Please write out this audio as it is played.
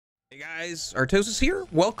Hey guys, Artosis here.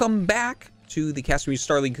 Welcome back to the CasterMuse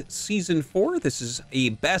Star League Season 4. This is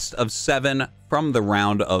a best of 7 from the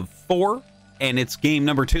round of 4, and it's game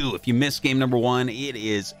number 2. If you missed game number 1, it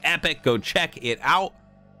is epic. Go check it out.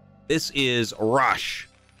 This is Rush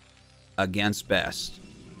against Best.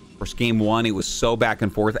 Of course, game 1, it was so back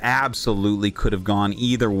and forth. Absolutely could have gone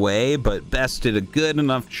either way, but Best did a good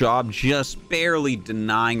enough job just barely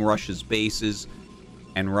denying Rush's bases,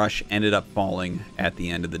 and Rush ended up falling at the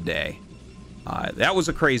end of the day. That was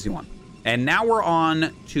a crazy one. And now we're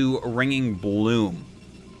on to Ringing Bloom.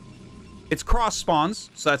 It's cross spawns,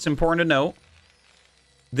 so that's important to note.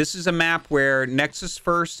 This is a map where Nexus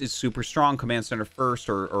first is super strong, Command Center first,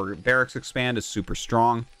 or Barracks Expand is super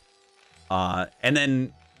strong. And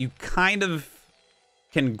then you kind of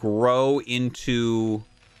can grow into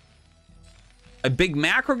a big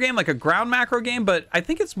macro game, like a ground macro game, but I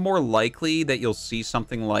think it's more likely that you'll see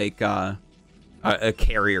something like a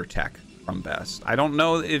carrier tech from Best. I don't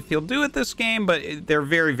know if he'll do it this game, but they're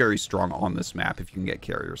very, very strong on this map if you can get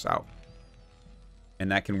carriers out.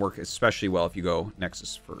 And that can work especially well if you go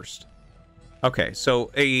Nexus first. Okay, so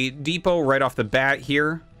a depot right off the bat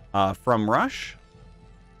here from Rush.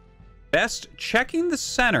 Best checking the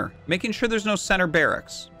center, making sure there's no center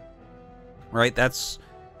barracks. Right, that's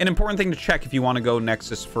an important thing to check if you want to go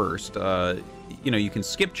Nexus first. You know, you can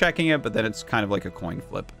skip checking it, but then it's kind of like a coin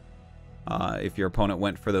flip. If your opponent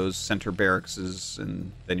went for those center barracks,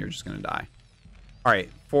 and then you're just going to die. All right,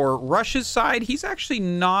 for Rush's side, he's actually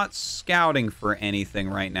not scouting for anything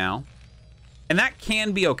right now. And that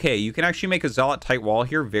can be okay. You can actually make a Zealot tight wall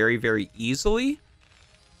here very, very easily.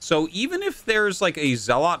 So even if there's like a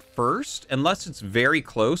Zealot first, unless it's very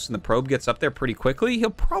close and the probe gets up there pretty quickly, he'll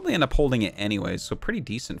probably end up holding it anyways. So pretty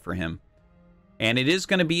decent for him. And it is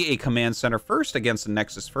going to be a Command Center first against the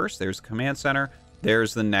Nexus first. There's Command Center.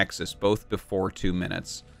 There's the Nexus, both before 2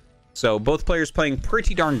 minutes. So both players playing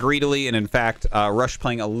pretty darn greedily. And in fact, Rush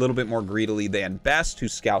playing a little bit more greedily than Best, who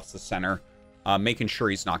scouts the center, making sure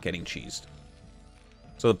he's not getting cheesed.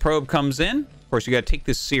 So the probe comes in. Of course, you got to take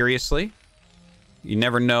this seriously. You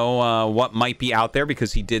never know what might be out there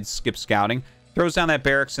because he did skip scouting. Throws down that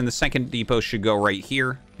barracks, and the second depot should go right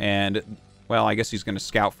here. And, well, I guess he's going to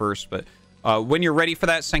scout first. But when you're ready for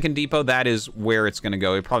that second depot, that is where it's going to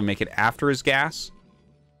go. He'll probably make it after his gas.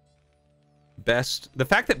 Best, the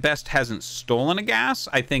fact that Best hasn't stolen a gas,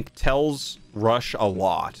 I think, tells Rush a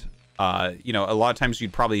lot. You know, a lot of times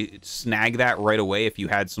you'd probably snag that right away if you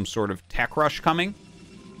had some sort of tech rush coming.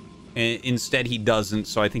 Instead, he doesn't,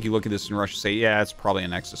 so I think you look at this and Rush and say, yeah, it's probably a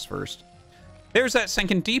Nexus first. There's that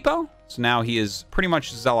second depot. So now he is pretty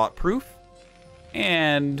much Zealot-proof.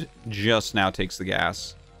 And just now takes the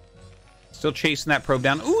gas. Still chasing that probe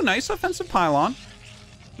down. Ooh, nice offensive pylon.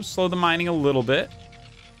 Just slow the mining a little bit.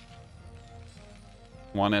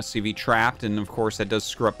 One SCV trapped, and of course that does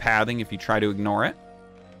screw up pathing if you try to ignore it.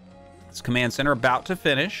 It's Command Center about to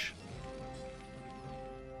finish.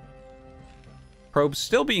 Probe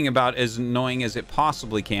still being about as annoying as it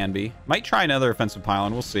possibly can be. Might try another offensive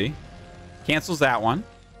pylon. We'll see. Cancels that one.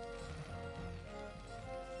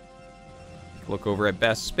 Look over at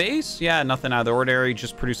Best space. Yeah, nothing out of the ordinary.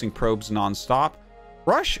 Just producing probes nonstop.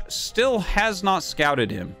 Rush still has not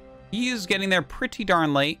scouted him. He is getting there pretty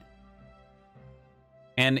darn late.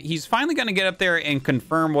 And he's finally going to get up there and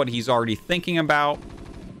confirm what he's already thinking about.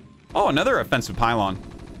 Oh, another offensive pylon.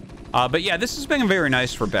 But yeah, this has been very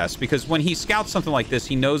nice for Best because when he scouts something like this,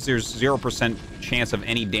 he knows there's 0% chance of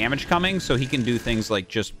any damage coming, so he can do things like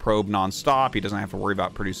just probe nonstop. He doesn't have to worry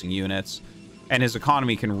about producing units, and his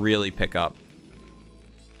economy can really pick up.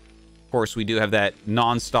 Of course, we do have that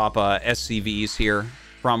nonstop SCVs here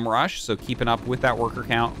from Rush, so keeping up with that worker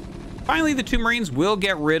count. Finally, the 2 Marines will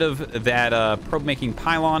get rid of that probe-making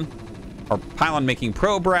pylon, or pylon-making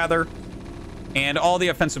probe, rather. And all the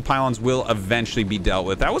offensive pylons will eventually be dealt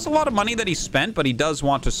with. That was a lot of money that he spent, but he does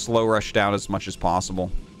want to slow Rush down as much as possible.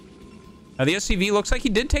 Now, the SCV looks like he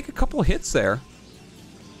did take a couple hits there.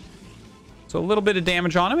 So a little bit of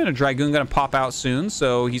damage on him, and a Dragoon going to pop out soon,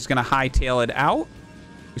 so he's going to hightail it out.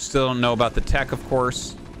 We still don't know about the tech, of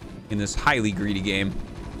course, in this highly greedy game.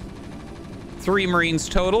 3 Marines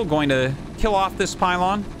total, going to kill off this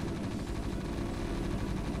pylon.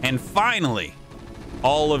 And finally,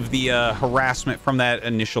 all of the harassment from that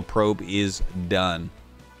initial probe is done.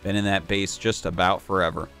 Been in that base just about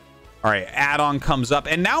forever. All right, add-on comes up.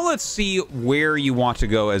 And now let's see where you want to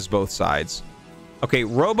go as both sides. Okay,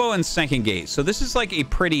 Robo and Second Gate. So this is like a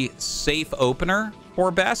pretty safe opener for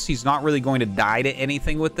Best. He's not really going to die to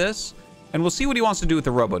anything with this. And we'll see what he wants to do with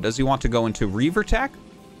the Robo. Does he want to go into Reaver tech?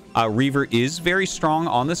 Reaver is very strong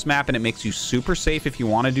on this map, and it makes you super safe if you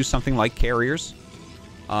want to do something like carriers.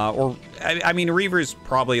 I mean, Reaver is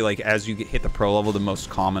probably, like, as you hit the pro level, the most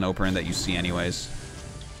common opener that you see anyways.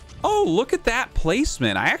 Oh, look at that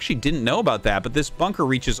placement. I actually didn't know about that, but this bunker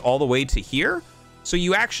reaches all the way to here. So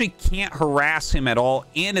you actually can't harass him at all,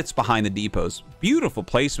 and it's behind the depots. Beautiful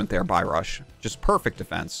placement there by Rush. Just perfect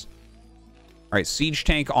defense. All right, siege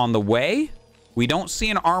tank on the way. We don't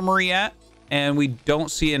see an armory yet, and we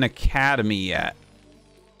don't see an academy yet.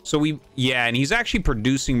 So yeah, and he's actually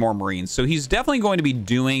producing more Marines. So he's definitely going to be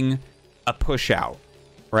doing a push out,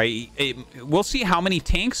 right? We'll see how many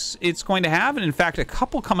tanks it's going to have, and in fact, a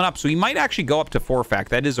couple coming up. So he might actually go up to 4 fact.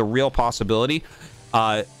 That is a real possibility.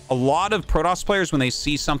 A lot of Protoss players, when they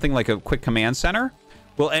see something like a quick command center,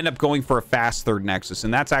 will end up going for a fast third nexus,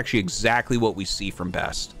 and that's actually exactly what we see from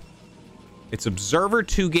Best. It's observer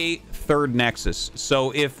 2-gate third nexus.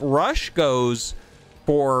 So if Rush goes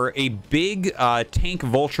for a big tank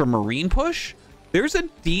vulture marine push, there's a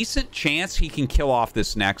decent chance he can kill off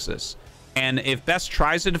this nexus. And if Best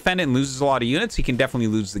tries to defend it and loses a lot of units, he can definitely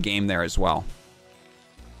lose the game there as well.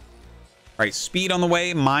 All right, speed on the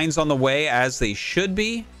way, mines on the way, as they should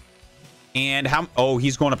be. And how... Oh,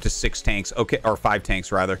 he's going up to 6 tanks. Okay, or 5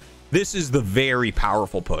 tanks, rather. This is the very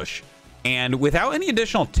powerful push. And without any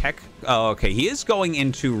additional tech... Oh, okay, he is going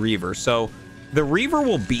into Reaver. So the Reaver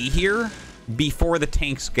will be here before the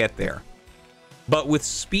tanks get there. But with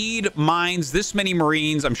speed, mines, this many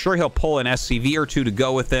Marines, I'm sure he'll pull an SCV or 2 to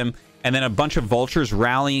go with him, and then a bunch of vultures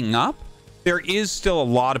rallying up. There is still a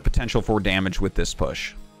lot of potential for damage with this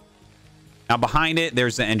push. Now behind it,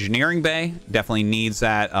 there's the engineering bay. Definitely needs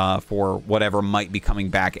that for whatever might be coming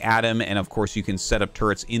back at him. And of course, you can set up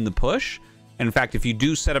turrets in the push. And in fact, if you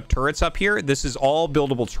do set up turrets up here, this is all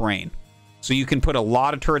buildable terrain. So you can put a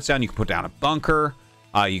lot of turrets down. You can put down a bunker.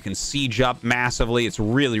 You can siege up massively. It's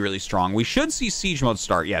really, really strong. We should see siege mode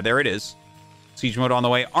start. Yeah, there it is. Siege mode on the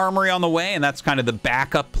way. Armory on the way. And that's kind of the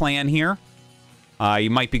backup plan here. You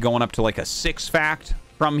might be going up to like a 6 fact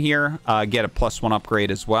from here. Get a +1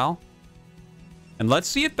 upgrade as well. And let's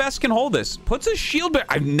see if Best can hold this. Puts a shield back.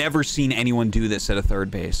 I've never seen anyone do this at a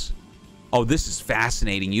third base. Oh, this is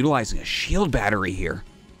fascinating. Utilizing a shield battery here.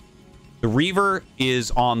 The Reaver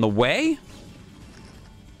is on the way.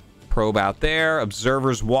 Probe out there.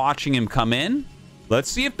 Observers watching him come in.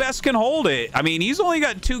 Let's see if Best can hold it. I mean, he's only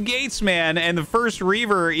got 2 gates, man. And the first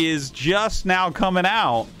Reaver is just now coming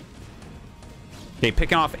out. Okay,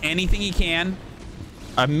 picking off anything he can.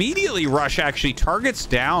 Immediately, Rush actually targets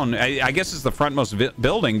down, I guess it's the frontmost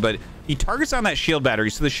building, but he targets down that shield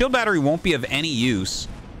battery, so the shield battery won't be of any use.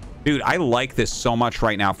 Dude, I like this so much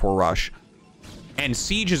right now for Rush. And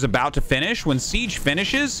Siege is about to finish. When Siege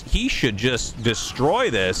finishes, he should just destroy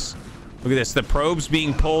this. Look at this, the probes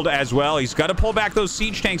being pulled as well. He's got to pull back those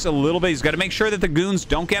siege tanks a little bit. He's got to make sure that the goons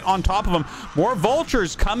don't get on top of him. More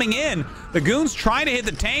vultures coming in. The goons trying to hit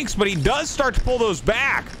the tanks, but he does start to pull those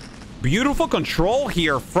back. Beautiful control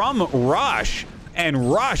here from Rush.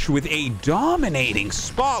 And Rush with a dominating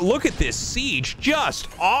spot. Look at this siege. Just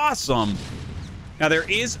awesome. Now, there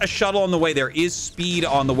is a shuttle on the way. There is speed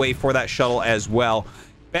on the way for that shuttle as well.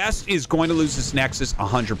 Best is going to lose this Nexus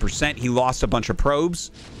 100%. He lost a bunch of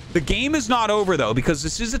probes. The game is not over, though, because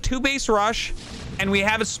this is a 2-base rush, and we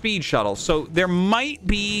have a speed shuttle. So there might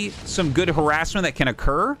be some good harassment that can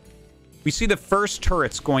occur. We see the first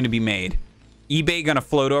turret's going to be made. eBay going to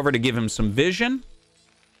float over to give him some vision.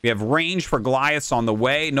 We have range for Goliaths on the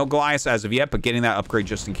way. No Goliaths as of yet, but getting that upgrade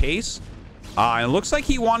just in case. It looks like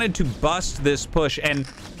he wanted to bust this push, and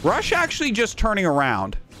Rush actually just turning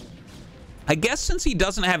around. I guess since he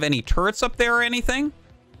doesn't have any turrets up there or anything,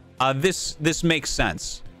 this makes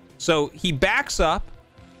sense. So he backs up,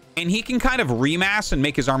 and he can kind of remass and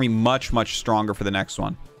make his army much, much stronger for the next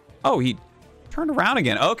one. Oh, he turned around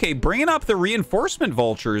again. Okay, bringing up the reinforcement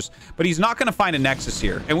vultures, but he's not going to find a nexus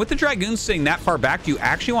here. And with the dragoons sitting that far back, do you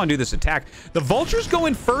actually want to do this attack? The vultures go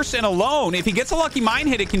in first and alone. If he gets a lucky mine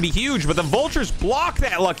hit, it can be huge, but the vultures block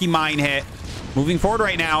that lucky mine hit. Moving forward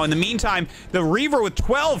right now. In the meantime, the Reaver with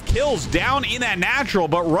 12 kills down in that natural,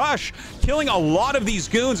 but Rush killing a lot of these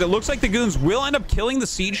goons. It looks like the goons will end up killing the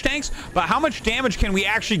siege tanks, but how much damage can we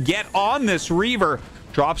actually get on this Reaver?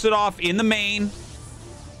 Drops it off in the main.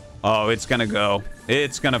 Oh, it's gonna go.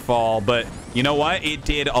 It's gonna fall, but you know what? It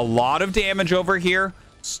did a lot of damage over here.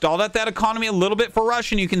 Stalled out that economy a little bit for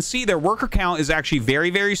Rush, and you can see their worker count is actually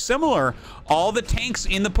very, very similar. All the tanks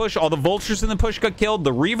in the push, all the vultures in the push got killed.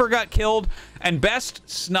 The Reaver got killed, and Best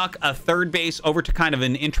snuck a third base over to kind of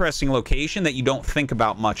an interesting location that you don't think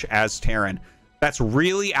about much as Terran. That's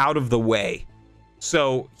really out of the way.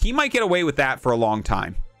 So he might get away with that for a long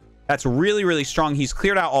time. That's really, really strong. He's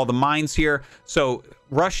cleared out all the mines here. So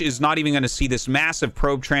Rush is not even going to see this massive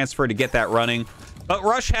probe transfer to get that running. But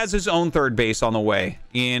Rush has his own third base on the way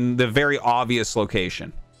in the very obvious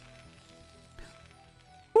location.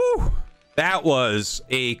 Whew. That was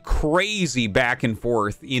a crazy back and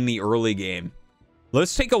forth in the early game.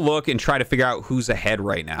 Let's take a look and try to figure out who's ahead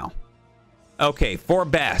right now. Okay, for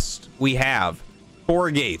best, we have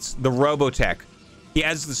 4 gates, the Robotech. He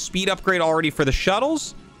has the speed upgrade already for the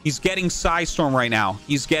shuttles. He's getting Psystorm right now.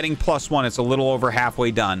 He's getting +1. It's a little over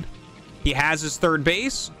halfway done. He has his third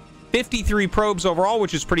base. 53 probes overall,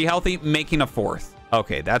 which is pretty healthy, making a 4th.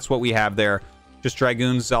 Okay, that's what we have there. Just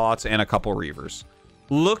Dragoons, Zealots, and a couple Reavers.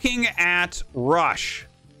 Looking at Rush,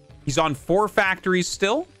 he's on 4 factories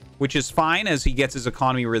still, which is fine as he gets his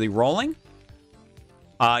economy really rolling.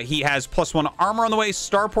 He has +1 armor on the way.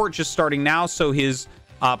 Starport just starting now, so his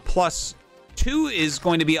 +2 is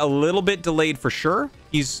going to be a little bit delayed for sure.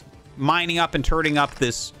 He's mining up and turning up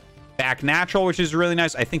this back natural, which is really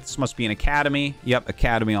nice. I think this must be an academy. Yep,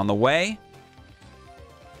 academy on the way.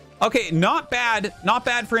 Okay, not bad. Not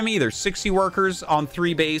bad for him either. 60 workers on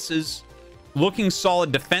 3 bases. Looking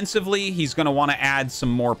solid defensively. He's going to want to add some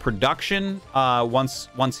more production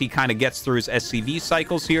once he kind of gets through his SCV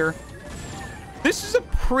cycles here. This is a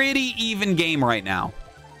pretty even game right now.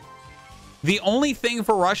 The only thing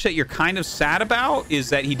for Rush that you're kind of sad about is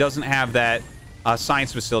that he doesn't have that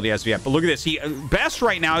science facility as of yet. But look at this. He best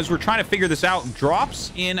right now, as we're trying to figure this out,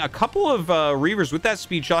 drops in a couple of Reavers with that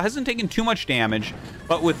speed shell. Hasn't taken too much damage,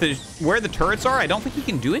 but with where the turrets are, I don't think he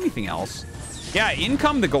can do anything else. Yeah, in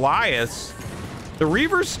come the Goliaths. The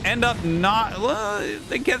Reavers end up not...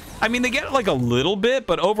 they get like a little bit,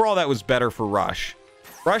 but overall that was better for Rush.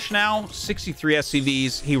 Rush now, 63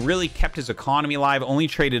 SCVs. He really kept his economy alive, only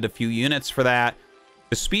traded a few units for that.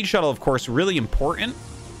 The speed shuttle, of course, really important,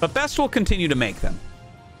 but Best will continue to make them.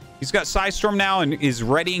 He's got Psystorm now and is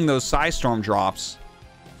readying those Psystorm drops.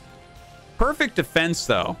 Perfect defense,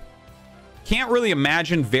 though. Can't really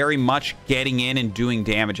imagine very much getting in and doing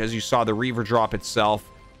damage. As you saw, the Reaver drop itself,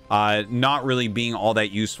 not really being all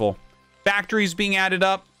that useful. Factories being added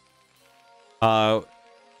up.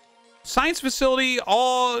 Science facility,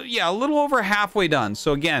 a little over halfway done.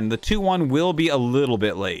 So again, the 2-1 will be a little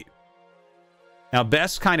bit late. Now,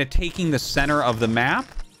 Best kind of taking the center of the map.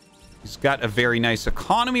 He's got a very nice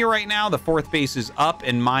economy right now. The 4th base is up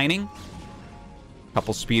and mining. A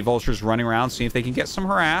couple speed vultures running around, seeing if they can get some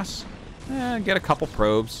harass. Get a couple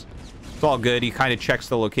probes. It's all good. He kind of checks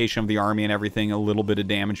the location of the army and everything. A little bit of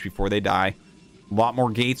damage before they die. A lot more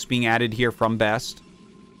gates being added here from Best.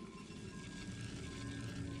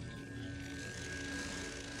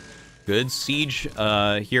 Good siege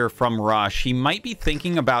here from Rush. He might be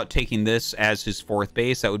thinking about taking this as his 4th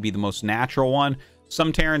base. That would be the most natural one.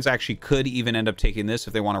 Some Terrans actually could even end up taking this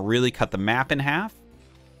if they want to really cut the map in half.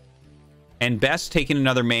 And Best taking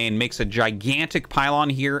another main makes a gigantic pylon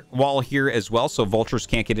wall here as well, so vultures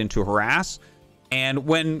can't get into harass. And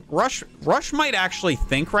when Rush might actually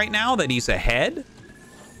think right now that he's ahead,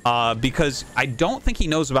 because I don't think he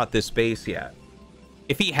knows about this base yet.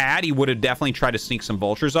 If he had, he would have definitely tried to sneak some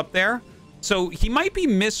vultures up there. So he might be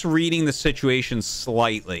misreading the situation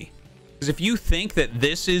slightly. Because if you think that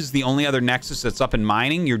this is the only other Nexus that's up and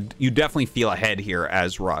mining, you definitely feel ahead here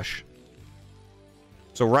as Rush.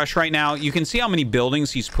 So Rush right now, you can see how many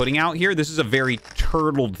buildings he's putting out here. This is a very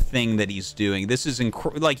turtled thing that he's doing. This is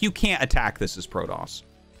like, you can't attack this as Protoss.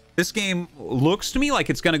 This game looks to me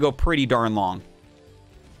like it's going to go pretty darn long.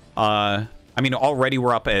 I mean, already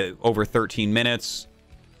we're up at over 13 minutes.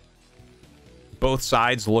 Both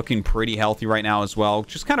sides looking pretty healthy right now as well.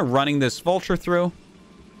 Just kind of running this vulture through.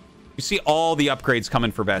 You see all the upgrades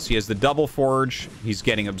coming for Best. He has the double forge. He's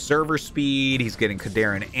getting observer speed. He's getting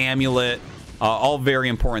Kadaran amulet. All very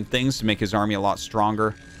important things to make his army a lot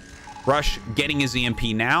stronger. Rush getting his EMP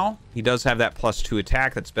now. He does have that +2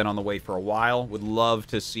 attack that's been on the way for a while. Would love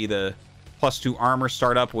to see the +2 armor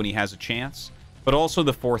start up when he has a chance. But also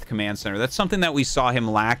the 4th command center. That's something that we saw him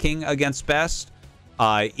lacking against Best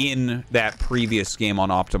in that previous game on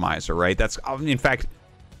Optimizer, right? That's, in fact,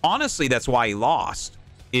 honestly, that's why he lost,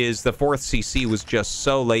 is the 4th CC was just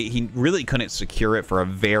so late. He really couldn't secure it for a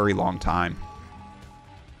very long time.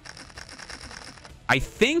 I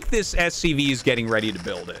think this SCV is getting ready to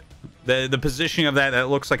build it. The positioning of that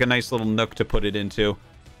looks like a nice little nook to put it into.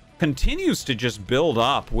 Continues to just build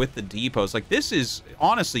up with the depots. Like, this is,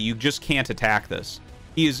 honestly, you just can't attack this.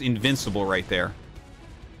 He is invincible right there.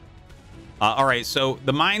 All right, so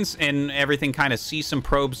the mines and everything kind of see some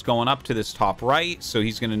probes going up to this top right, so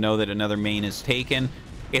he's going to know that another main is taken.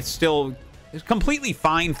 It's completely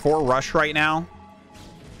fine for Rush right now.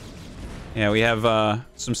 Yeah, we have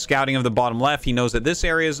some scouting of the bottom left. He knows that this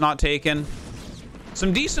area is not taken.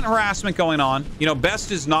 some decent harassment going on. You know,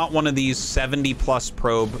 Best is not one of these 70-plus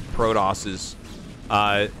probe Protosses.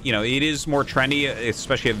 You know, it is more trendy,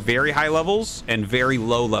 especially at very high levels and very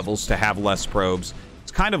low levels, to have less probes.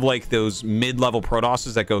 It's kind of like those mid-level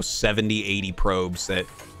Protosses that go 70, 80 probes that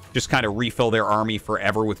just kind of refill their army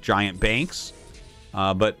forever with giant banks.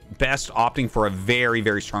 But Best opting for a very,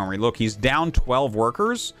 very strong army. Look, he's down 12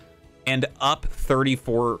 workers and up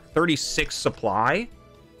 36 supply.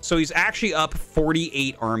 So he's actually up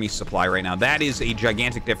 48 army supply right now. That is a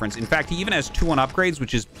gigantic difference. In fact, he even has 2-1 upgrades,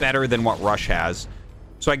 which is better than what Rush has.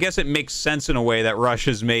 So I guess it makes sense in a way that Rush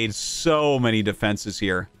has made so many defenses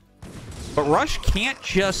here. But Rush can't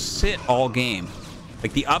just sit all game.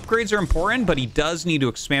 Like, the upgrades are important, but he does need to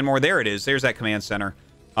expand more. There it is. There's that command center.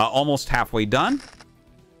 Almost halfway done.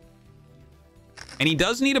 And he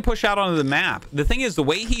does need to push out onto the map. The thing is, the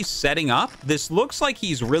way he's setting up, this looks like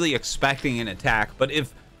he's really expecting an attack. But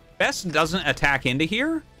if Best doesn't attack into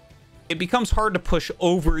here, it becomes hard to push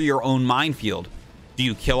over your own minefield. Do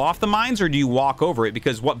you kill off the mines or do you walk over it?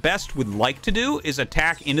 Because what Best would like to do is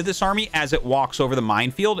attack into this army as it walks over the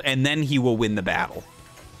minefield, and then he will win the battle.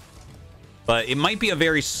 But it might be a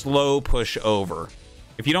very slow push over.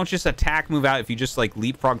 If you don't just attack, move out, if you just like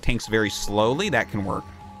leapfrog tanks very slowly, that can work.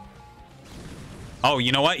 Oh,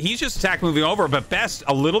 you know what? He's just attack moving over, but Best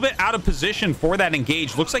a little bit out of position for that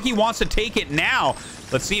engage. Looks like he wants to take it now.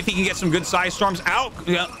 Let's see if he can get some good size storms out.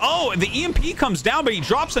 Oh, the EMP comes down, but he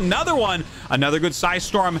drops another one. Another good size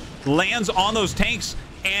storm lands on those tanks,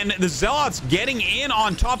 and the Zealots getting in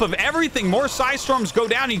on top of everything. More size storms go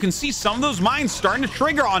down. You can see some of those mines starting to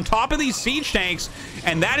trigger on top of these siege tanks,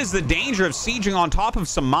 and that is the danger of sieging on top of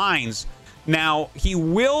some mines. Now, he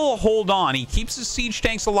will hold on. He keeps his siege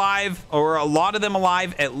tanks alive, or a lot of them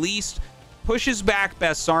alive at least, pushes back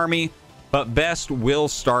Best's army, but Best will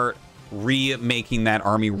start remaking that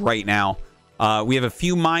army right now. We have a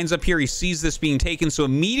few mines up here. He sees this being taken, so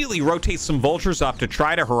immediately rotates some vultures up to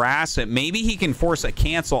try to harass it. Maybe he can force a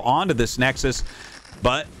cancel onto this Nexus,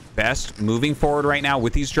 but Best moving forward right now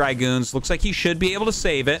with these Dragoons. Looks like he should be able to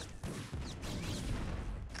save it.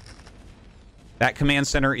 That command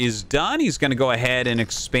center is done. He's going to go ahead and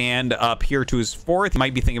expand up here to his 4th. He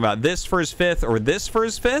might be thinking about this for his 5th or this for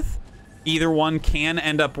his 5th. Either one can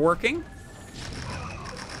end up working.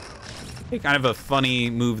 Kind of a funny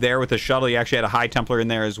move there with the shuttle. He actually had a High Templar in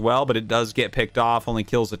there as well, but it does get picked off. Only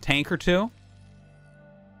kills a tank or two.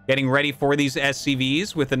 Getting ready for these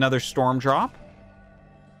SCVs with another storm drop.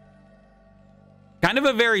 Kind of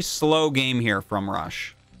a very slow game here from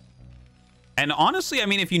Rush. And honestly, I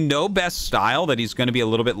mean, if you know Best's style, that he's going to be a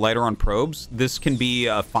little bit lighter on probes, this can be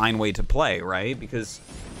a fine way to play, right? Because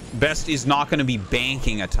Best is not going to be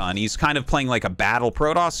banking a ton. He's kind of playing like a battle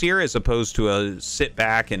Protoss here, as opposed to a sit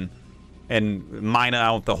back and mine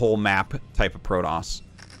out the whole map type of Protoss.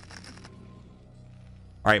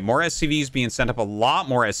 All right, more SCVs being sent up. A lot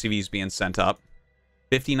more SCVs being sent up.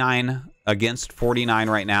 59 against 49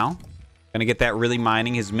 right now. Going to get that really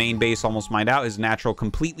mining. His main base almost mined out. His natural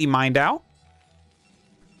completely mined out.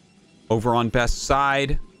 Over on Best's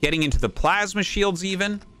side, getting into the plasma shields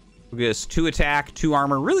even. Look at this, 2 attack, 2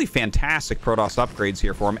 armor. Really fantastic Protoss upgrades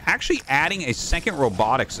here for him. Actually adding a second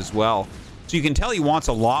robotics as well. So you can tell he wants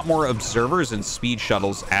a lot more observers and speed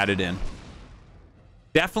shuttles added in.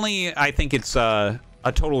 Definitely, I think it's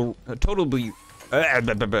totally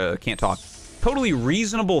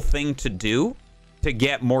reasonable thing to do to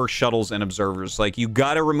get more shuttles and observers. Like, you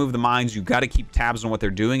gotta remove the mines, you gotta keep tabs on what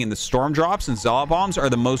they're doing, and the storm drops and zealot bombs are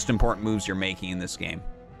the most important moves you're making in this game.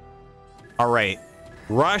 All right,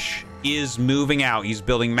 Rush is moving out. He's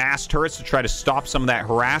building mass turrets to try to stop some of that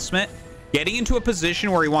harassment, getting into a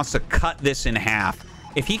position where he wants to cut this in half.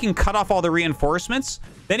 If he can cut off all the reinforcements,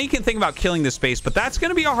 then he can think about killing this base, but that's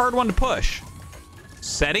gonna be a hard one to push.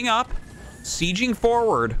 Setting up, sieging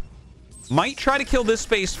forward. Might try to kill this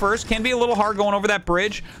base first. Can be a little hard going over that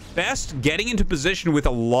bridge. Best getting into position with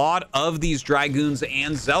a lot of these Dragoons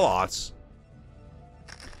and Zealots.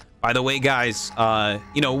 By the way, guys,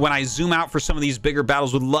 you know, when I zoom out for some of these bigger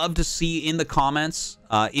battles, would love to see in the comments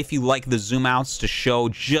if you like the zoom outs to show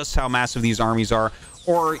just how massive these armies are,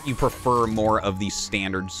 or you prefer more of the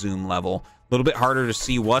standard zoom level. A little bit harder to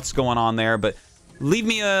see what's going on there, but leave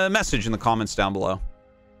me a message in the comments down below.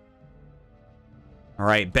 All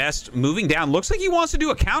right, Best moving down. Looks like he wants to do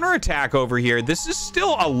a counterattack over here. This is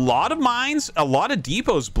still a lot of mines, a lot of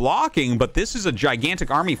depots blocking, but this is a gigantic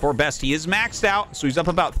army for Best. He is maxed out, so he's up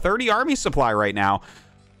about 30 army supply right now.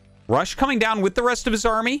 Rush coming down with the rest of his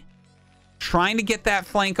army, trying to get that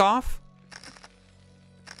flank off.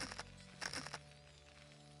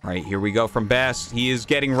 All right, here we go from Best. He is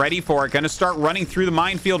getting ready for it. Going to start running through the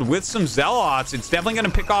minefield with some Zealots. It's definitely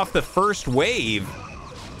going to pick off the first wave.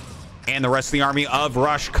 And the rest of the army of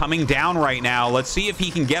Rush coming down right now. Let's see if he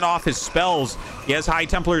can get off his spells. He has High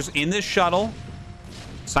Templars in this shuttle.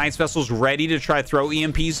 Science Vessel's ready to try to throw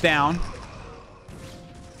EMPs down.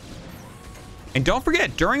 And don't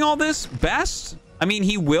forget, during all this, Best, I mean,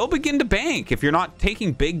 he will begin to bank if you're not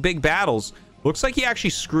taking big battles. Looks like he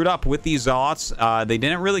actually screwed up with these Zealots. They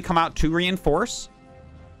didn't really come out to reinforce.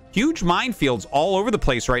 Huge minefields all over the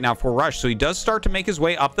place right now for Rush. So he does start to make his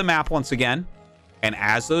way up the map once again. And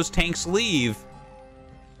as those tanks leave,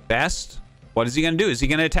 Best, what is he going to do? Is he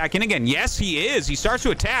going to attack in again? Yes, he is. He starts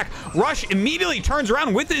to attack. Rush immediately turns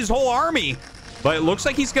around with his whole army. But it looks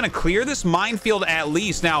like he's going to clear this minefield at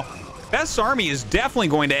least. Now, Best's army is definitely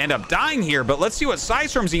going to end up dying here, but let's see what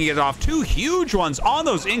Psystorms he can get off. Two huge ones on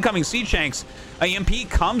those incoming siege tanks. EMP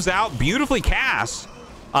comes out, beautifully cast.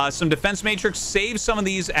 Some defense matrix saves some of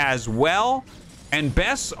these as well. And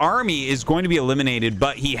Best's army is going to be eliminated,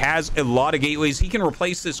 but he has a lot of gateways. He can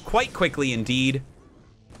replace this quite quickly indeed.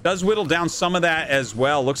 Does whittle down some of that as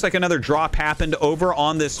well. Looks like another drop happened over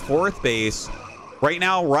on this fourth base. Right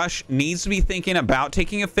now, Rush needs to be thinking about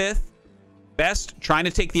taking a fifth. Best trying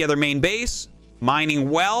to take the other main base,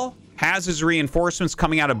 mining well, has his reinforcements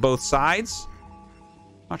coming out of both sides.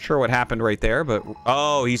 Not sure what happened right there, but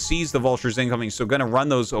oh, he sees the vultures incoming, so gonna run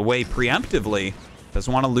those away preemptively.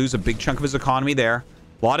 Doesn't want to lose a big chunk of his economy there.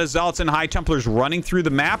 A lot of Zealots and High Templars running through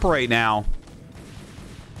the map right now.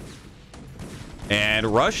 And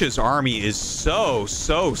Rush's army is so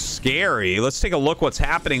scary. Let's take a look what's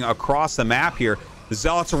happening across the map here. The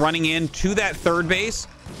Zealots are running into that third base.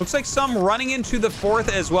 Looks like some running into the fourth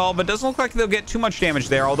as well, but doesn't look like they'll get too much damage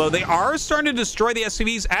there, although they are starting to destroy the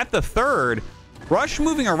SCVs at the third. Rush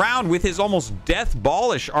moving around with his almost death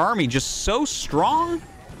ballish army, just so strong,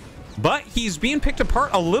 but he's being picked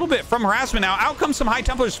apart a little bit from harassment. Now, out comes some High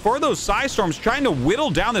Templars for those Psystorms, trying to whittle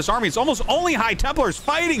down this army. It's almost only High Templars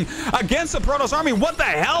fighting against the Protoss army. What the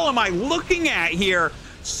hell am I looking at here?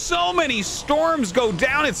 So many storms go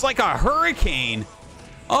down, it's like a hurricane.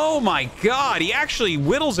 Oh my god, he actually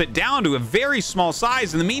whittles it down to a very small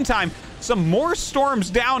size. In the meantime, some more storms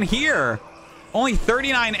down here. Only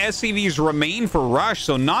 39 SCVs remain for Rush,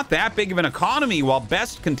 so not that big of an economy, while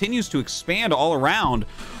Best continues to expand all around.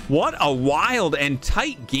 What a wild and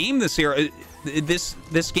tight game this year.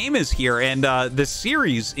 This game is here, and this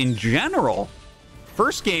series in general.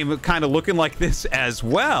 First game kind of looking like this as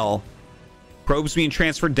well. Probes being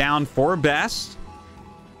transferred down for Best.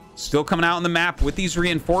 Still coming out on the map with these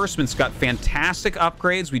reinforcements. Got fantastic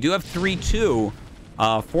upgrades. We do have 3-2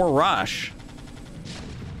 for Rush.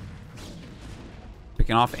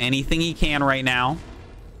 Picking off anything he can right now.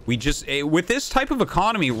 We just, with this type of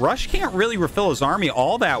economy, Rush can't really refill his army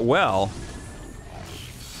all that well.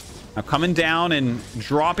 Now coming down and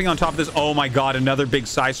dropping on top of this. Oh my god, another big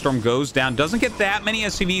Psystorm goes down. Doesn't get that many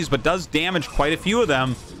SCVs, but does damage quite a few of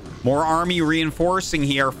them. More army reinforcing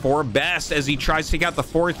here for Best as he tries to take out the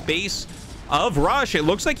fourth base of Rush. It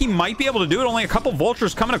looks like he might be able to do it. Only a couple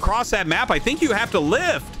vultures coming across that map. I think you have to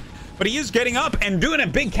lift, but he is getting up and doing a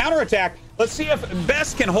big counterattack. Let's see if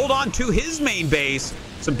Best can hold on to his main base.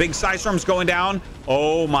 Some big Psystorms going down.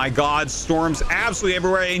 Oh my god, storms absolutely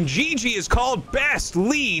everywhere. And GG is called. Best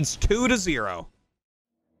leads 2-0.